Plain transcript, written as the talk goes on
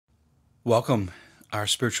Welcome. Our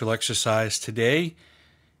spiritual exercise today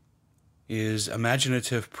is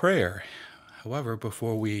imaginative prayer. However,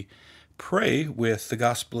 before we pray with the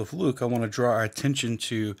Gospel of Luke, I want to draw our attention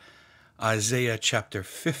to Isaiah chapter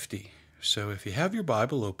 50. So if you have your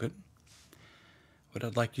Bible open, what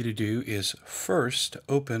I'd like you to do is first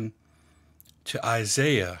open to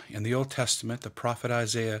Isaiah in the Old Testament, the prophet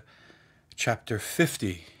Isaiah chapter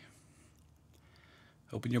 50.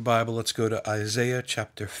 Open your Bible. Let's go to Isaiah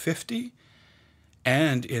chapter 50.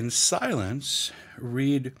 And in silence,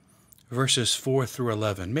 read verses 4 through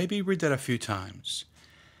 11. Maybe read that a few times.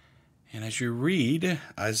 And as you read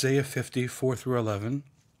Isaiah 50, 4 through 11,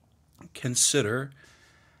 consider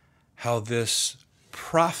how this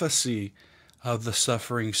prophecy of the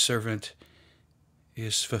suffering servant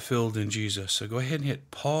is fulfilled in Jesus. So go ahead and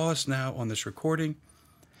hit pause now on this recording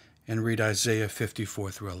and read Isaiah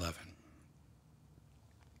 54 through 11.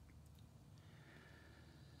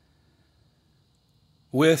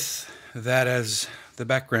 With that as the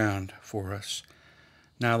background for us,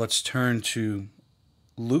 now let's turn to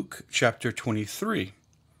Luke chapter 23.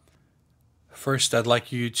 First, I'd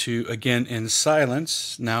like you to, again in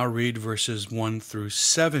silence, now read verses 1 through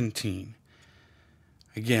 17.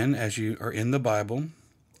 Again, as you are in the Bible,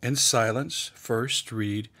 in silence, first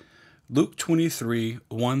read Luke 23,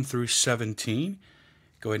 1 through 17.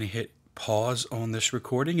 Go ahead and hit pause on this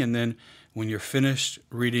recording, and then when you're finished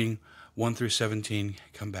reading 1 through 17,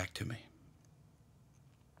 come back to me.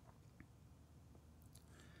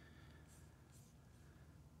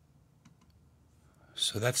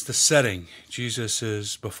 So that's the setting. Jesus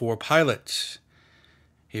is before Pilate.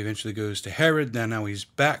 He eventually goes to Herod. Now he's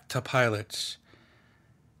back to Pilate.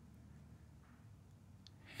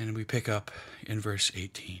 And we pick up in verse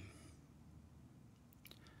 18.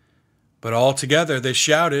 But all together they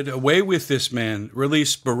shouted, "Away with this man!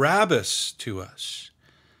 Release Barabbas to us!"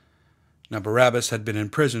 Now Barabbas had been in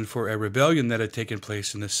prison for a rebellion that had taken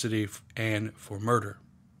place in the city and for murder.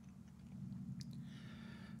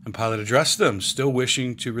 And Pilate addressed them, still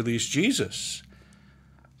wishing to release Jesus.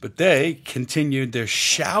 But they continued their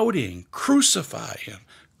shouting, "Crucify him!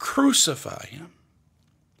 Crucify him!"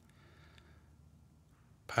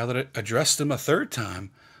 Pilate addressed them a third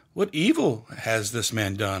time. "What evil has this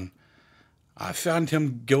man done? I found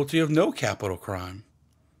him guilty of no capital crime.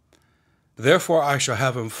 Therefore I shall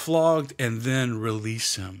have him flogged and then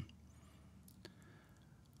release him."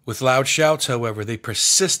 With loud shouts, however, they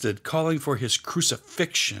persisted, calling for his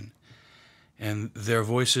crucifixion, and their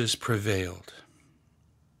voices prevailed.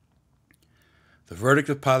 The verdict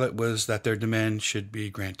of Pilate was that their demand should be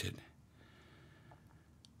granted.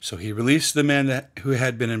 So he released the man who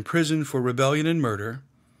had been in prison for rebellion and murder,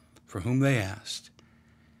 for whom they asked,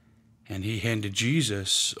 and he handed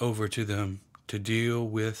Jesus over to them to deal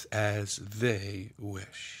with as they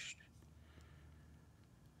wished.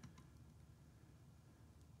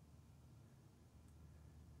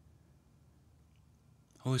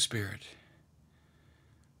 Holy Spirit,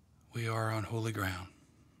 we are on holy ground.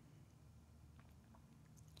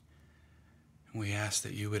 And we ask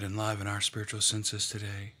that you would enliven our spiritual senses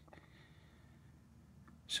today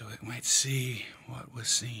so that we might see what was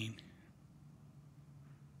seen,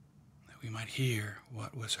 that we might hear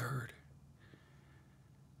what was heard,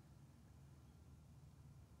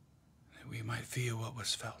 that we might feel what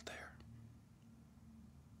was felt there.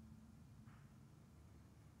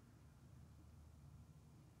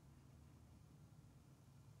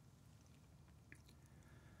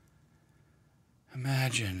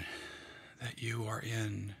 Imagine that you are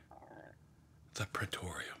in the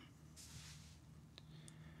Praetorium.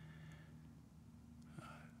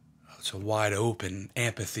 It's a wide open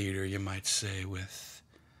amphitheater, you might say, with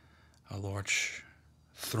a large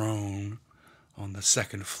throne on the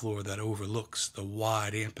second floor that overlooks the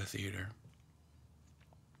wide amphitheater.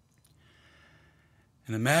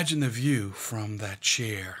 And imagine the view from that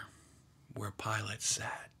chair where Pilate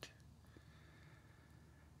sat.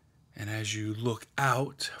 And as you look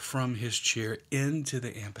out from his chair into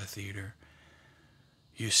the amphitheater,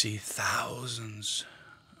 you see thousands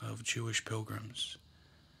of Jewish pilgrims,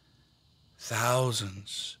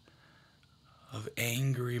 thousands of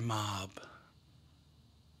angry mob.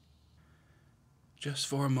 Just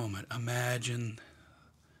for a moment, imagine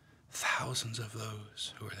thousands of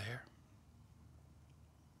those who are there.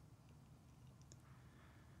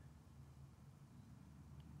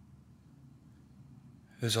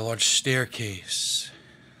 There's a large staircase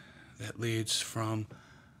that leads from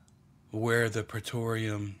where the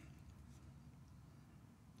Praetorium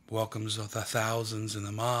welcomes the thousands in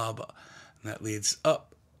the mob, and that leads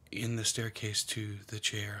up in the staircase to the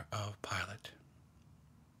chair of Pilate.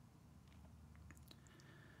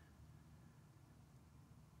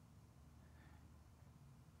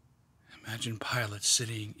 Imagine Pilate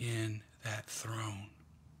sitting in that throne,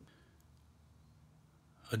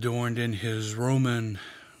 adorned in his Roman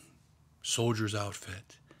soldier's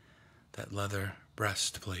outfit, that leather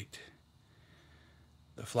breastplate,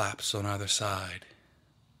 the flaps on either side,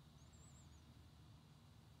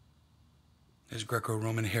 his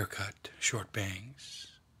Greco-Roman haircut, short bangs,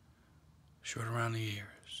 short around the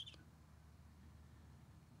ears.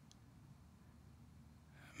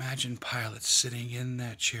 Imagine Pilate sitting in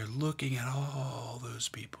that chair looking at all those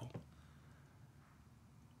people.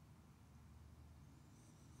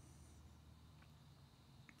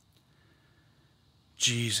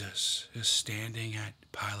 Jesus is standing at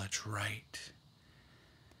Pilate's right.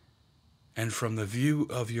 And from the view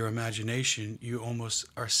of your imagination, you almost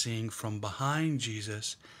are seeing from behind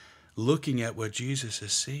Jesus, looking at what Jesus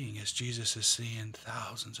is seeing, as Jesus is seeing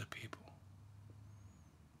thousands of people.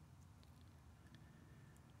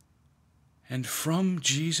 And from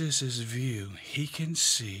Jesus' view, he can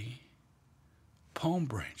see palm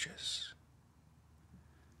branches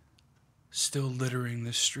still littering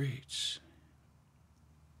the streets.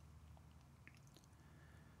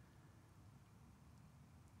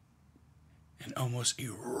 And almost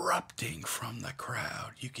erupting from the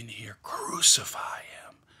crowd, you can hear, "Crucify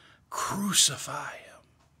him, crucify him."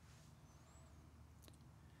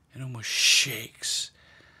 It almost shakes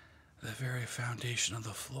the very foundation of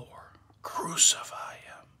the floor. Crucify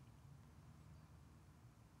him.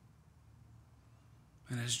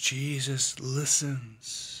 And as Jesus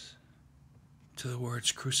listens to the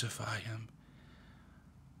words, "Crucify him,"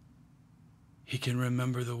 he can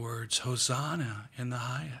remember the words, "Hosanna in the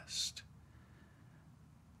highest.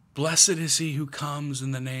 Blessed is he who comes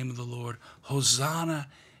in the name of the Lord.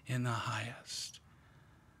 Hosanna in the highest."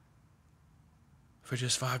 For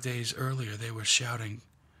just 5 days earlier, they were shouting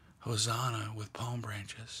Hosanna with palm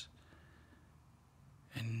branches.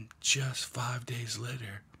 And just 5 days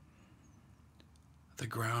later, the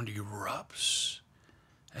ground erupts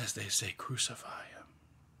as they say, "Crucify him."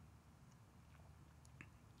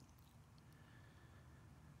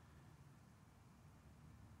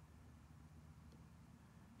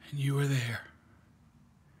 And you were there,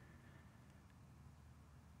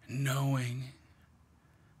 knowing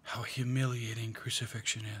how humiliating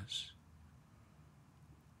crucifixion is.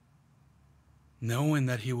 Knowing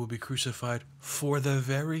that he will be crucified for the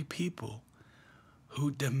very people who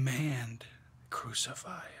demand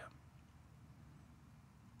crucify him.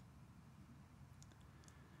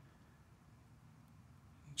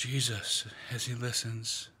 Jesus, as he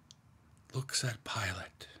listens, looks at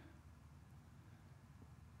Pilate.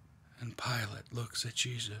 And Pilate looks at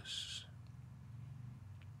Jesus.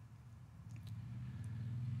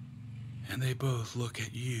 And they both look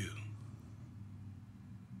at you.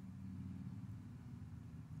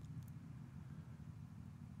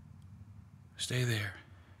 Stay there,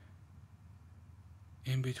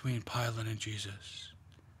 in between Pilate and Jesus,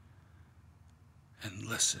 and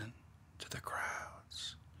listen to the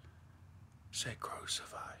crowds say,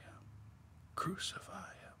 "Crucify him,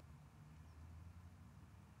 crucify him."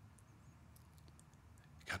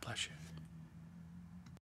 God bless you.